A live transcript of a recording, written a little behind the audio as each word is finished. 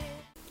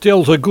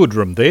Delta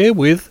Goodrum there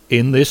with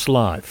In This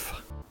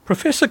Life.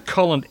 Professor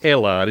Colin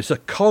Ellard is a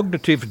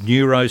cognitive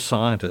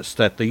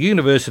neuroscientist at the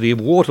University of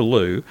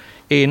Waterloo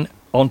in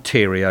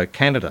Ontario,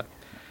 Canada.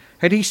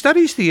 And he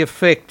studies the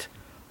effect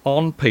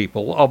on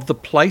people of the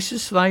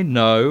places they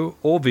know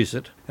or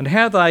visit and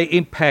how they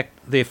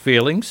impact their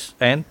feelings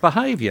and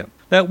behaviour.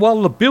 Now,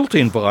 while the built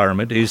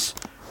environment is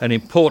an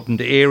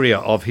important area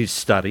of his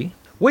study,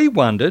 we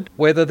wondered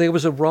whether there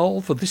was a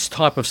role for this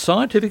type of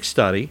scientific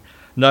study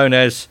known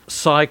as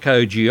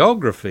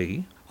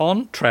psychogeography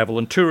on travel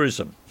and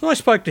tourism. So I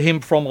spoke to him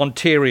from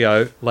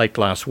Ontario late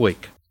last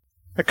week.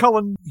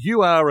 Colin,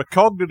 you are a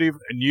cognitive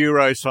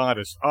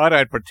neuroscientist. I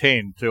don't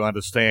pretend to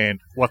understand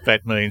what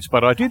that means,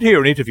 but I did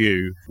hear an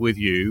interview with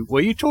you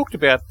where you talked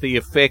about the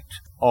effect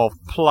of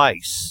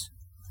place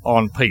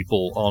on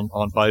people,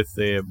 on both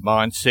their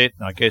mindset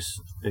and I guess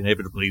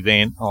inevitably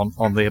then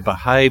on their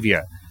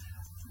behaviour.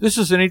 This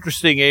is an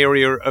interesting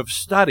area of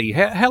study.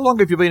 How long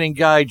have you been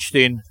engaged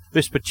in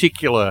this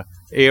particular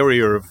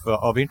area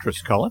of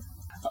interest, Colin?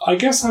 I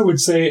guess I would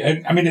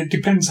say, I mean, it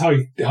depends how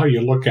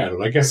you look at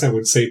it. I guess I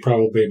would say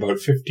probably about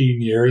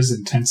 15 years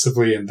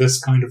intensively in this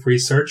kind of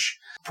research.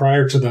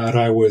 Prior to that,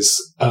 I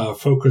was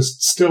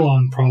focused still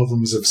on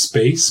problems of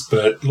space,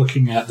 but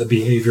looking at the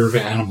behavior of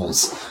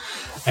animals.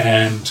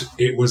 And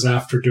it was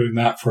after doing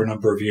that for a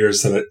number of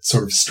years that it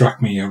sort of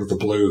struck me out of the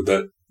blue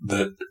that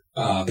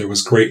there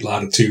was great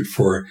latitude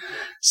for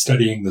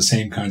studying the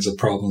same kinds of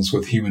problems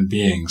with human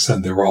beings.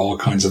 And there were all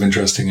kinds of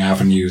interesting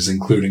avenues,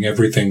 including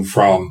everything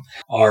from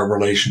our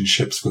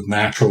relationships with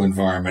natural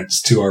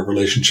environments to our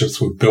relationships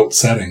with built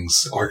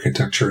settings,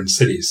 architecture and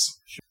cities.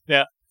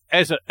 Now,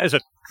 as a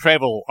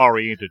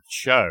travel-oriented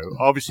show,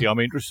 obviously I'm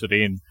interested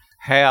in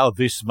how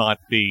this might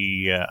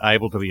be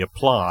able to be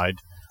applied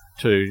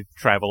to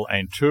travel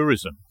and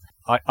tourism.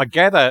 I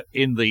gather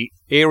in the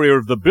area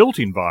of the built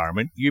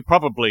environment, you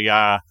probably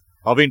are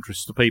of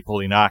interest to people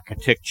in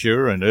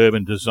architecture and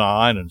urban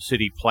design and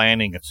city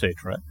planning,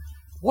 etc.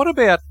 What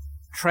about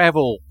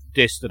travel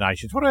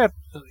destinations? What about,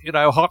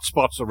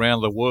 hotspots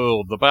around the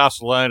world, the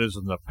Barcelonas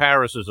and the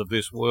Parises of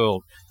this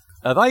world?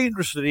 Are they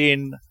interested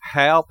in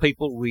how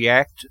people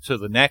react to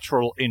the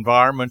natural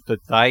environment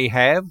that they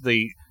have?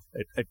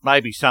 It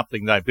may be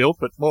something they built,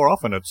 but more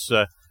often it's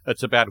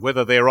about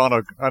whether they're on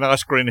a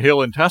nice green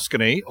hill in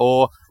Tuscany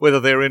or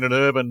whether they're in an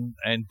urban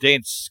and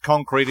dense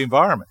concrete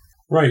environment.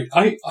 Right.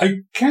 I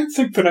can't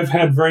think that I've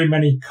had very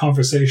many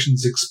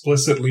conversations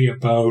explicitly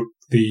about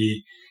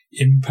the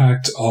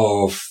impact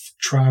of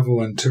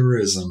travel and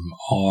tourism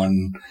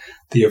on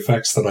the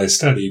effects that I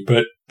study,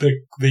 but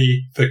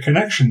the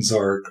connections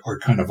are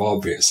kind of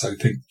obvious. I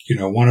think,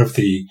 one of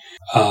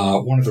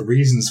the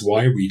reasons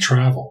why we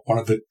travel, one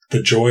of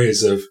the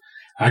joys of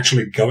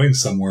actually going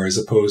somewhere as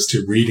opposed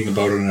to reading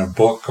about it in a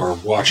book or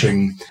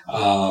watching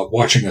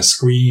a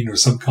screen or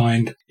some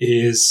kind,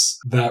 is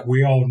that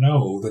we all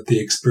know that the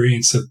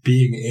experience of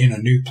being in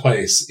a new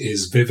place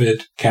is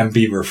vivid, can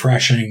be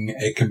refreshing,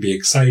 it can be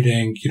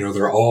exciting.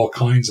 There are all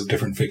kinds of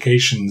different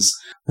vacations,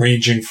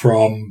 ranging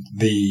from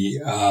the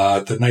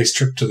nice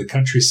trip to the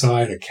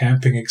countryside, a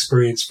camping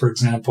experience, for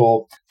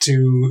example,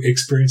 to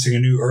experiencing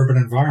a new urban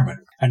environment.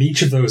 And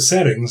each of those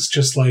settings,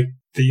 just like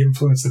the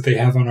influence that they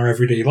have on our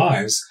everyday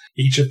lives,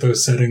 each of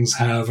those settings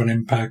have an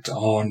impact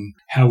on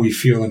how we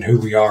feel and who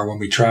we are when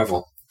we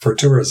travel for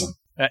tourism.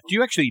 Do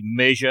you actually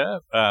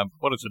measure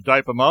what is a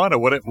dopamine, or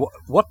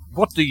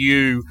what do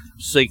you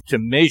seek to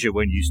measure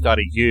when you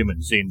study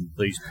humans in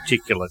these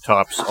particular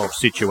types of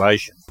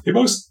situations? Yeah,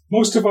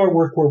 most of our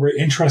work where we're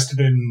interested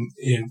in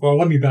well,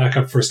 let me back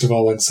up first of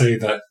all and say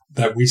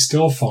that we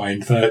still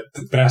find that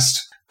the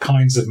best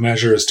kinds of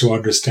measures to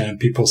understand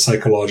people's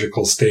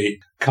psychological state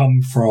come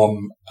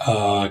from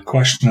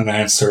question and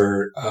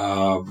answer,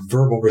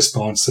 verbal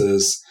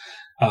responses,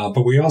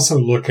 but we also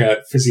look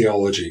at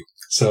physiology.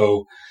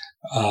 So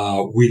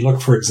we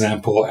look, for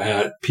example,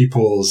 at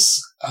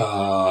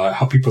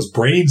how people's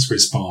brains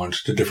respond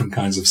to different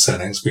kinds of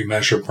settings. We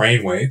measure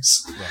brain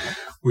waves. Right.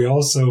 We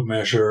also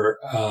measure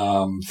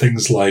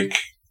things like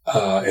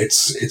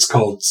it's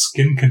called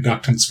skin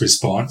conductance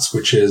response,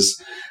 which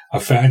is a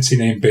fancy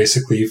name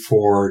basically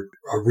for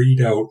a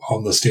readout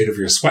on the state of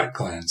your sweat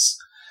glands.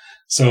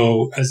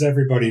 So as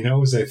everybody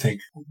knows, I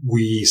think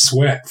we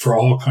sweat for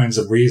all kinds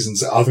of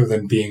reasons other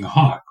than being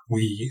hot.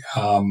 We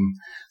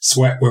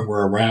sweat when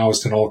we're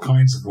aroused in all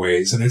kinds of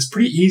ways. And it's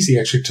pretty easy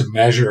actually to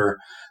measure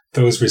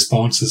those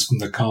responses from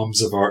the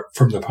palms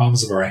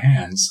of our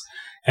hands.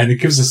 And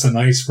it gives us a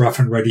nice rough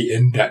and ready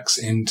index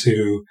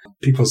into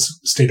people's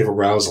state of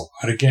arousal.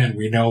 And again,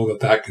 we know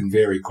that can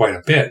vary quite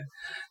a bit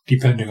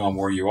depending on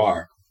where you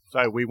are.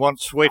 So we want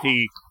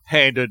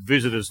sweaty-handed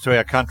visitors to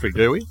our country,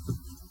 do we?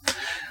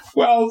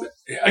 Well,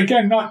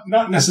 again, not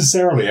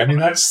necessarily. I mean,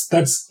 that's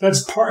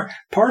part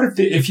of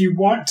the. If you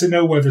want to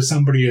know whether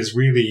somebody is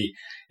really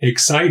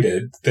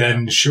excited,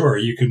 then sure,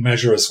 you can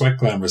measure a sweat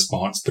gland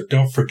response. But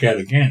don't forget,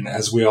 again,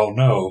 as we all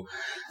know,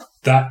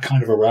 that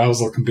kind of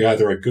arousal can be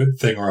either a good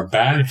thing or a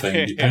bad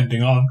thing,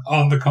 depending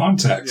on the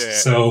context. Yeah,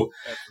 so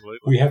absolutely.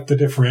 we have to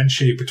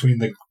differentiate between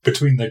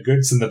the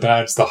goods and the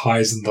bads, the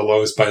highs and the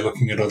lows, by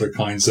looking at other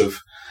kinds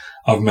of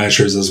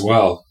measures as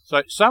well.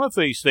 So some of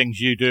these things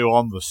you do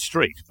on the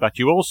street, but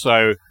you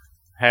also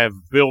have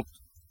built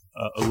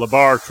a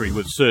laboratory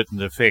with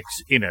certain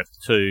effects in it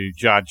to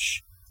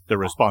judge the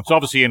response.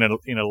 Obviously, in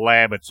a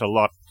lab, it's a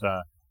lot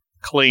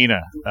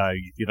cleaner.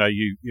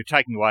 You're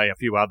taking away a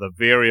few other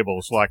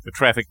variables like the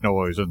traffic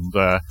noise and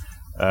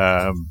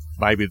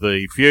maybe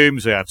the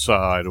fumes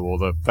outside or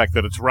the fact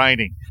that it's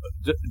raining.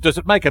 Does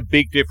it make a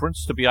big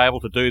difference to be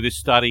able to do this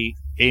study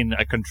in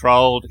a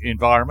controlled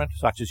environment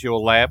such as your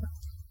lab?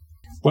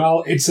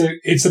 Well, it's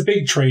a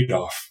big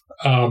trade-off.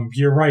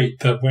 You're right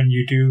that when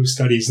you do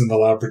studies in the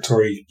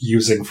laboratory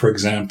using, for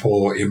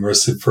example,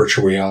 immersive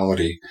virtual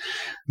reality,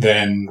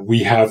 then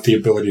we have the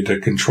ability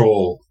to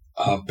control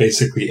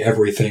basically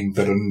everything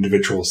that an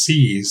individual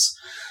sees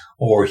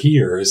or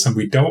hears, and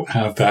we don't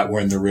have that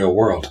when in the real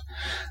world.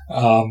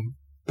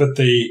 But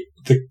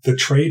the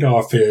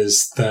trade-off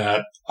is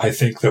that I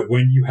think that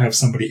when you have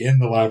somebody in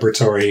the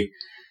laboratory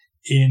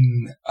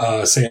in,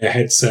 say, a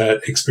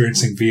headset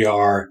experiencing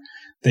VR,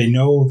 they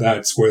know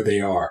that's where they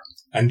are.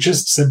 And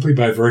just simply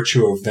by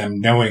virtue of them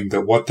knowing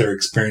that what they're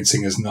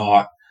experiencing is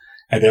not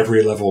at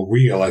every level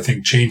real, I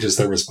think changes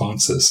their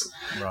responses.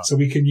 Right. So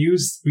we can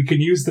use the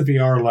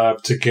VR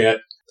lab to get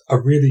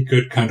a really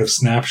good kind of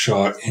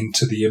snapshot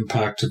into the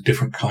impact of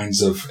different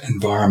kinds of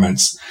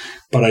environments.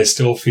 But I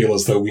still feel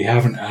as though we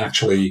haven't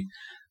actually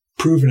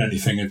proven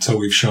anything until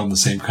we've shown the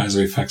same kinds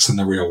of effects in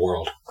the real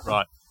world.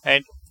 Right.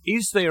 And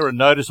is there a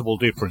noticeable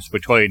difference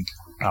between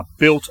a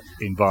built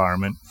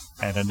environment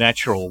and a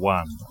natural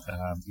one?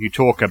 You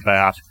talk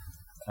about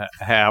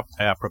how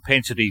our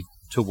propensity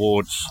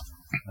towards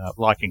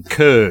liking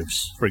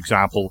curves, for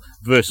example,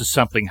 versus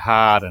something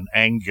hard and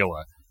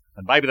angular.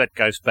 And maybe that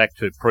goes back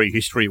to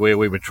prehistory where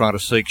we were trying to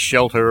seek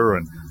shelter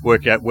and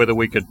work out whether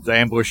we could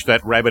ambush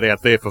that rabbit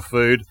out there for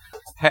food.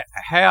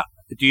 How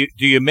do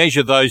you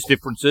measure those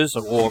differences,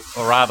 or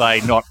are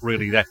they not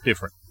really that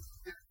different?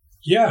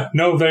 Yeah,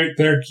 no,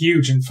 they're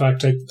huge. In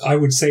fact, I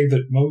would say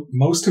that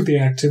most of the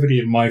activity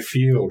in my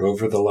field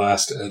over the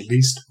last at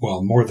least,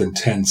 well, more than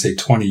 10, say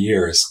 20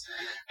 years,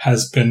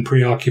 has been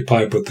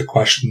preoccupied with the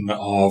question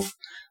of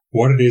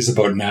what it is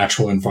about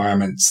natural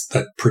environments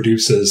that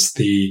produces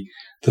the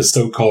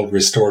so-called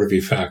restorative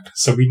effect.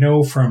 So we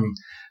know from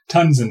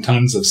tons and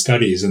tons of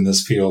studies in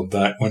this field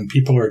that when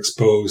people are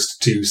exposed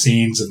to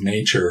scenes of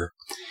nature,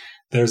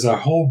 there's a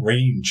whole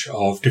range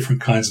of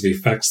different kinds of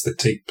effects that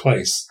take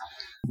place,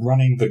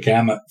 running the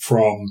gamut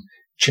from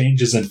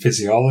changes in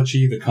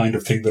physiology, the kind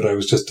of thing that I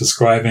was just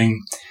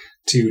describing,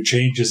 to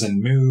changes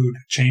in mood,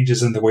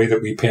 changes in the way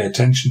that we pay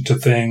attention to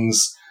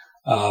things,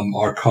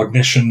 our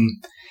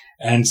cognition.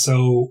 And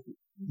so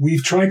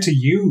we've tried to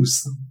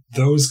use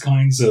those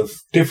kinds of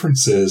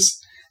differences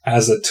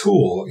as a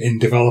tool in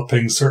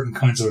developing certain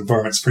kinds of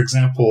environments. For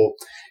example,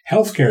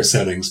 healthcare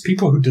settings.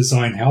 People who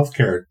design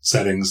healthcare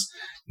settings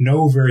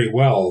know very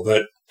well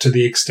that to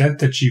the extent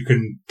that you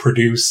can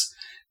produce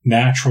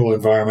natural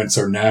environments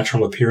or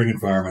natural appearing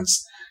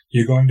environments,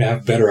 you're going to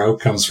have better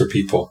outcomes for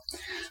people.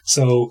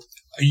 So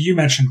you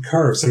mentioned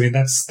curves. I mean,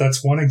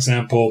 that's one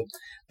example,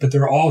 but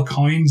there are all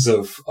kinds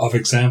of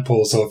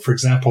examples of, for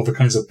example, the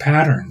kinds of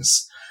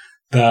patterns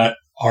that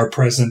are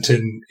present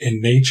in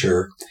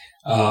nature.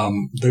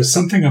 There's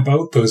something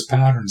about those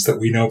patterns that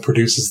we know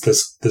produces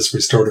this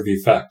restorative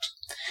effect.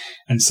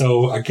 And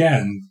so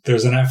again,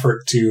 there's an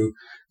effort to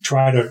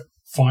try to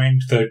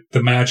find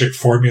the magic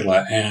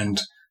formula,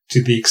 and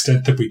to the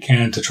extent that we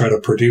can, to try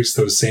to produce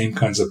those same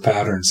kinds of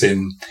patterns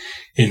in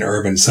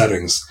urban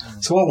settings.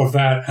 So all of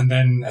that, and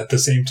then at the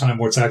same time,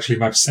 what's actually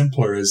much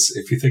simpler is,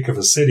 if you think of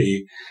a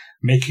city,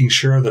 making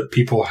sure that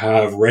people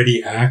have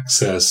ready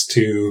access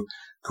to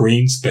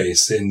green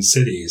space in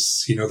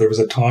cities. You know, there was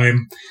a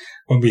time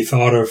when we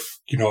thought of,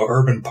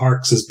 urban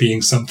parks as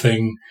being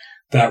something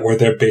that were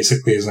there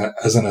basically as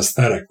an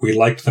aesthetic. We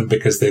liked them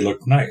because they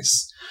looked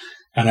nice.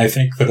 And I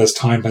think that as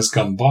time has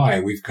gone by,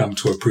 we've come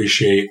to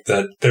appreciate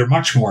that they're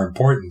much more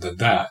important than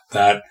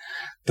that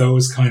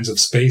those kinds of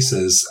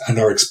spaces and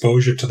our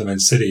exposure to them in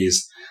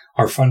cities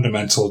are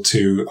fundamental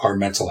to our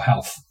mental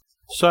health.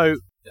 So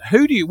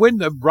when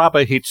the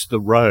rubber hits the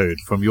road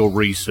from your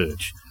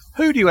research,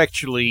 who do you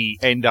actually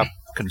end up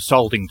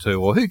consulting to,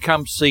 or who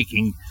comes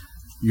seeking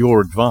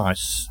your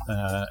advice,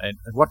 and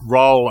what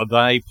role are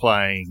they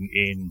playing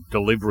in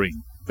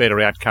delivering better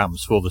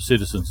outcomes for the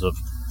citizens of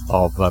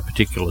a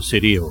particular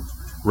city or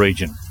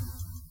region?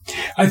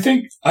 I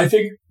think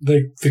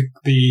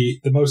the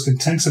most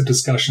intensive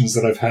discussions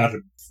that I've had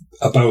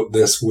about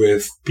this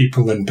with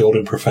people in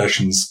building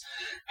professions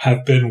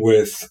have been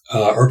with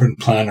urban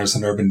planners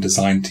and urban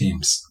design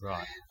teams.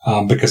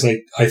 Right. Because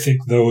I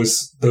think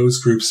those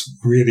groups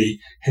really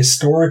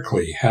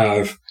historically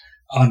have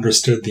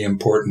understood the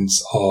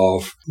importance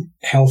of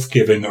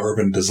health-giving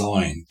urban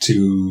design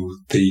to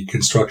the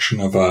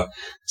construction of a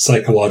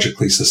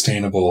psychologically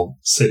sustainable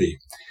city.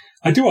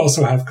 I do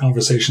also have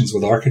conversations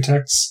with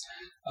architects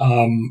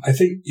I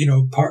think,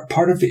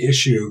 part of the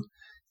issue,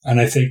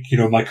 and I think,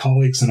 my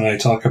colleagues and I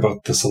talk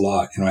about this a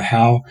lot,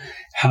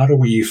 how do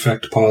we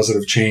effect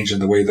positive change in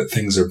the way that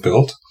things are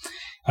built?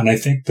 And I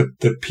think that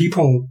the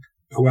people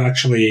who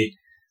actually,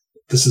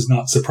 this is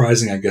not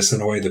surprising, I guess,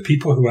 in a way, the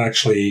people who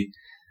actually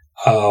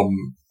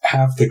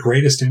have the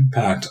greatest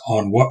impact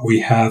on what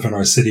we have in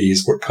our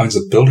cities, what kinds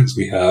of buildings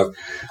we have,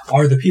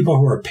 are the people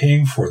who are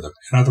paying for them.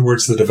 In other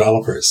words, the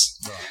developers.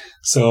 Right.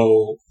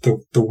 So the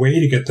way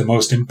to get the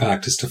most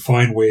impact is to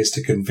find ways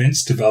to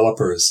convince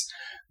developers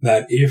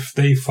that if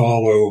they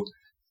follow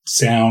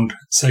sound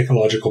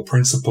psychological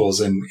principles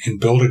in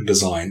building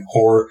design,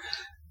 or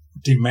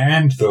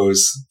demand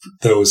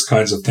those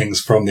kinds of things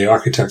from the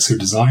architects who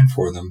design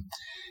for them,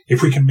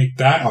 if we can make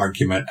that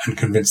argument and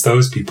convince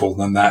those people,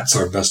 then that's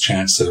our best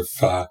chance of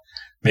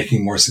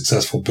making more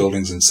successful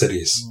buildings in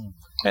cities.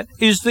 And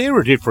is there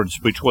a difference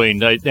between,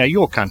 now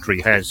your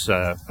country has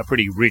a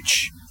pretty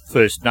rich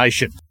First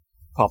Nation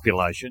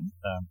population,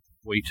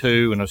 we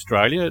too in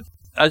Australia.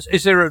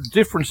 Is there a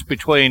difference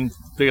between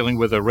dealing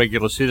with a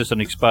regular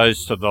citizen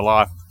exposed to the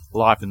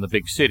life in the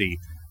big city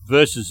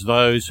versus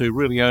those who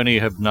really only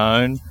have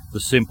known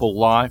the simple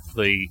life,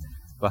 the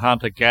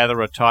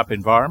hunter-gatherer type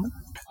environment?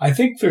 I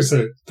think there's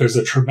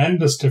a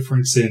tremendous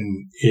difference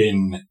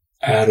in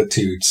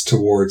attitudes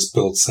towards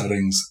built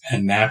settings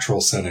and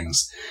natural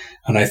settings.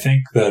 And I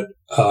think that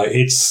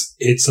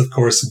it's of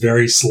course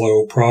very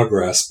slow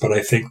progress, but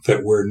I think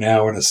that we're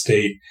now in a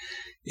state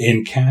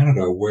in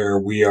Canada where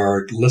we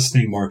are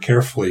listening more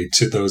carefully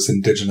to those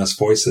Indigenous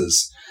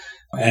voices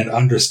and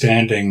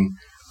understanding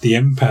the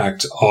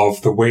impact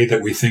of the way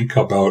that we think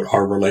about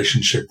our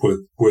relationship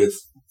with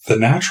the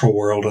natural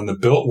world and the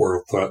built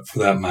world, for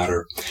that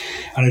matter.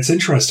 And it's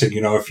interesting,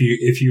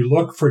 if you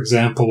look, for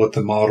example, at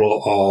the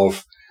model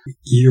of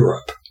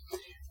Europe,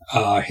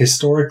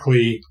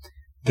 historically,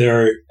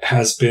 there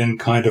has been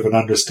kind of an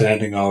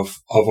understanding of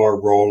our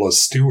role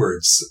as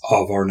stewards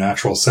of our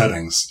natural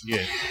settings.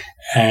 Yeah.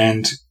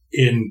 And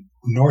in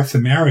North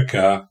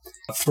America,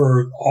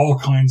 for all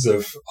kinds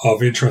of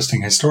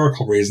interesting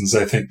historical reasons,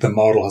 I think the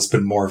model has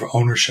been more of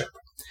ownership.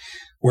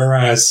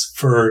 Whereas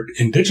for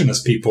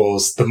Indigenous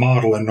peoples, the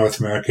model in North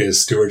America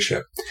is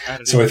stewardship.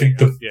 So I think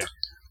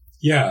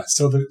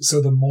so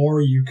the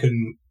more you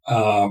can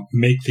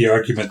make the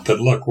argument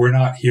that, look, we're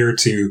not here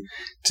to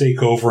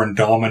take over and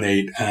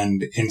dominate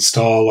and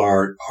install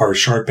our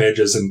sharp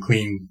edges and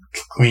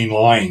clean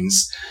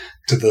lines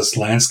to this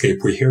landscape.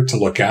 We're here to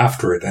look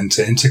after it and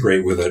to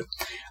integrate with it.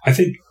 I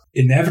think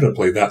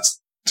inevitably that's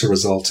to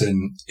result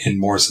in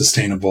more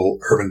sustainable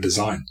urban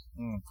design.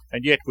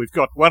 And yet we've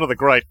got one of the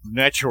great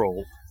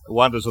natural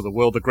wonders of the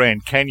world, the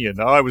Grand Canyon.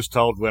 I was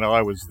told when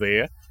I was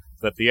there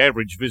that the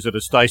average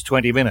visitor stays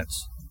 20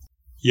 minutes.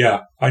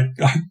 Yeah, I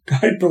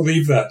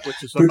believe that.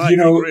 Which is amazing,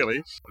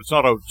 really. It's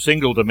not a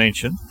single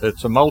dimension.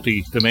 It's a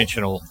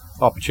multi-dimensional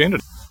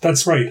opportunity.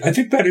 That's right. I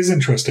think that is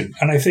interesting.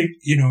 And I think,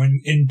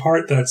 in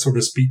part that sort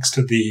of speaks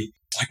to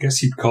I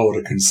guess you'd call it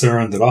a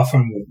concern that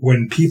often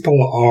when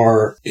people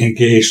are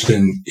engaged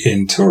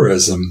in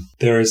tourism,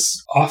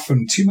 there's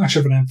often too much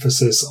of an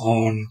emphasis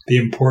on the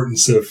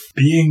importance of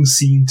being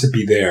seen to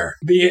be there.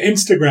 The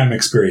Instagram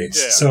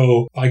experience. Yeah.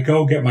 So I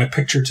go get my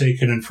picture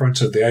taken in front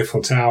of the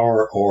Eiffel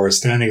Tower or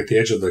standing at the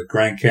edge of the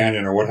Grand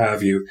Canyon or what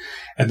have you.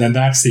 And then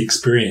that's the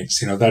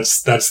experience.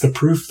 That's the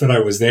proof that I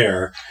was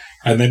there.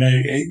 And then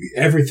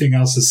everything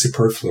else is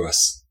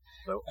superfluous.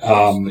 So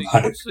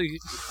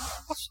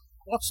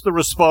what's the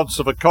response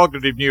of a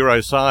cognitive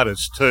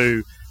neuroscientist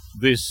to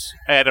this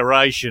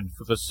adoration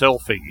for the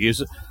selfie?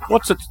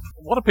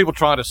 What are people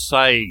trying to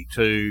say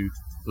to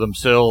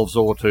themselves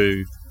or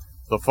to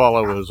the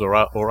followers or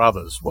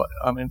others?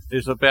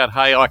 Is it about,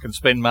 hey, I can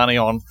spend money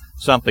on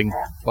something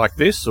like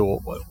this, or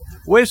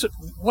where's it?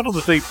 What are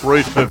the deep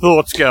root of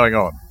thoughts going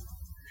on?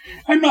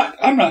 I'm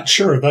not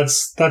sure.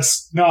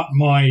 That's not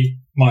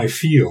my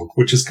field,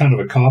 which is kind of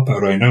a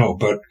cop-out, I know,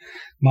 but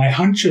my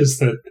hunch is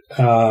that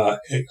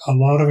a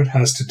lot of it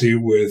has to do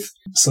with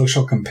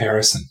social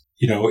comparison.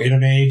 In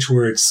an age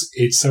where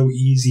it's so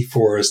easy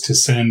for us to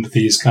send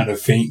these kind of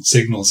faint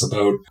signals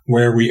about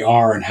where we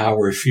are and how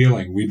we're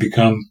feeling, we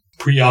become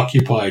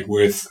preoccupied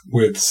with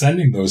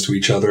sending those to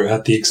each other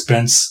at the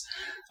expense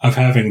of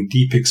having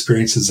deep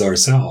experiences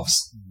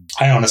ourselves.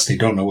 I honestly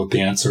don't know what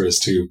the answer is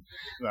to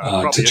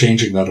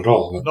changing that at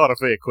all. Not a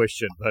fair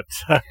question, but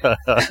I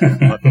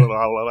thought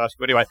I'll ask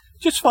you anyway.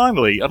 Just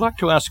finally, I'd like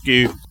to ask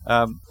you,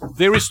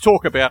 there is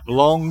talk about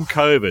long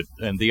COVID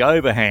and the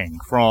overhang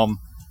from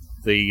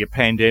the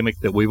pandemic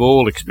that we've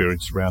all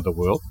experienced around the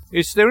world.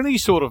 Is there any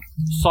sort of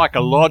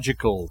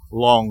psychological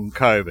long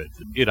COVID?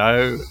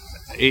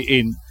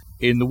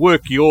 In the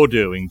work you're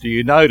doing, do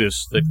you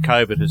notice that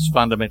COVID has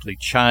fundamentally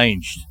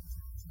changed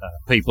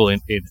people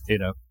in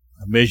a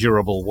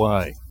measurable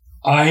way?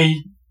 I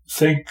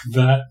think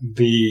that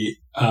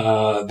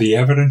the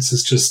evidence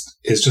is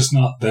just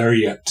not there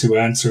yet to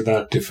answer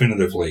that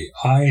definitively.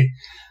 I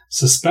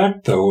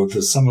suspect, though,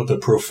 that some of the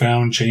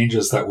profound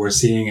changes that we're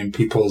seeing in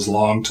people's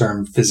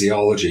long-term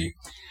physiology,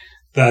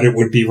 that it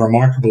would be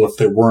remarkable if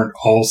there weren't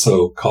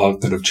also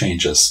cognitive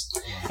changes.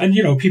 And,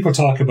 people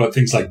talk about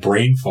things like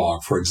brain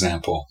fog, for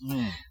example.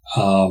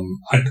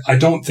 I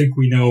don't think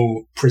we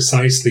know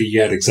precisely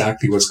yet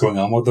exactly what's going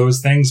on with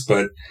those things,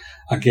 but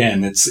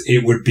again,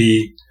 it would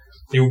be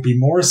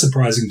more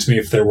surprising to me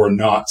if there were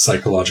not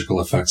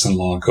psychological effects in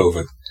long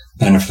COVID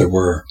than if there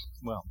were.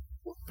 Well,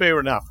 fair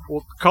enough.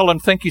 Well, Colin,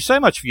 thank you so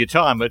much for your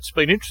time. It's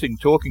been interesting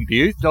talking to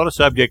you. It's not a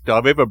subject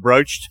I've ever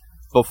broached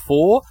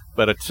before,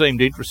 but it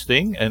seemed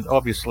interesting, and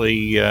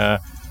obviously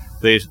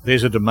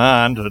there's a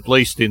demand, at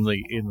least in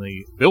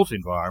the built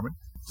environment,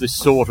 this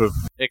sort of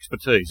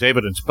expertise,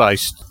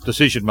 evidence-based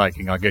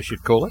decision-making, I guess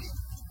you'd call it.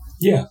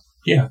 Yeah,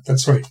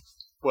 that's right.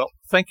 Well,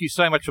 thank you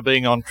so much for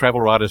being on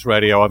Travel Writers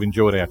Radio. I've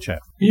enjoyed our chat.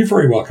 You're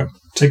very welcome.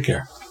 Take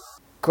care.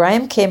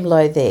 Graeme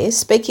Kemlo there,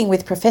 speaking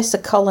with Professor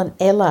Colin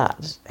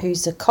Ellard,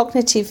 who's a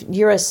cognitive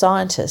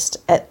neuroscientist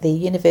at the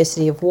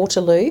University of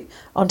Waterloo,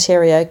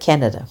 Ontario,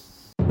 Canada.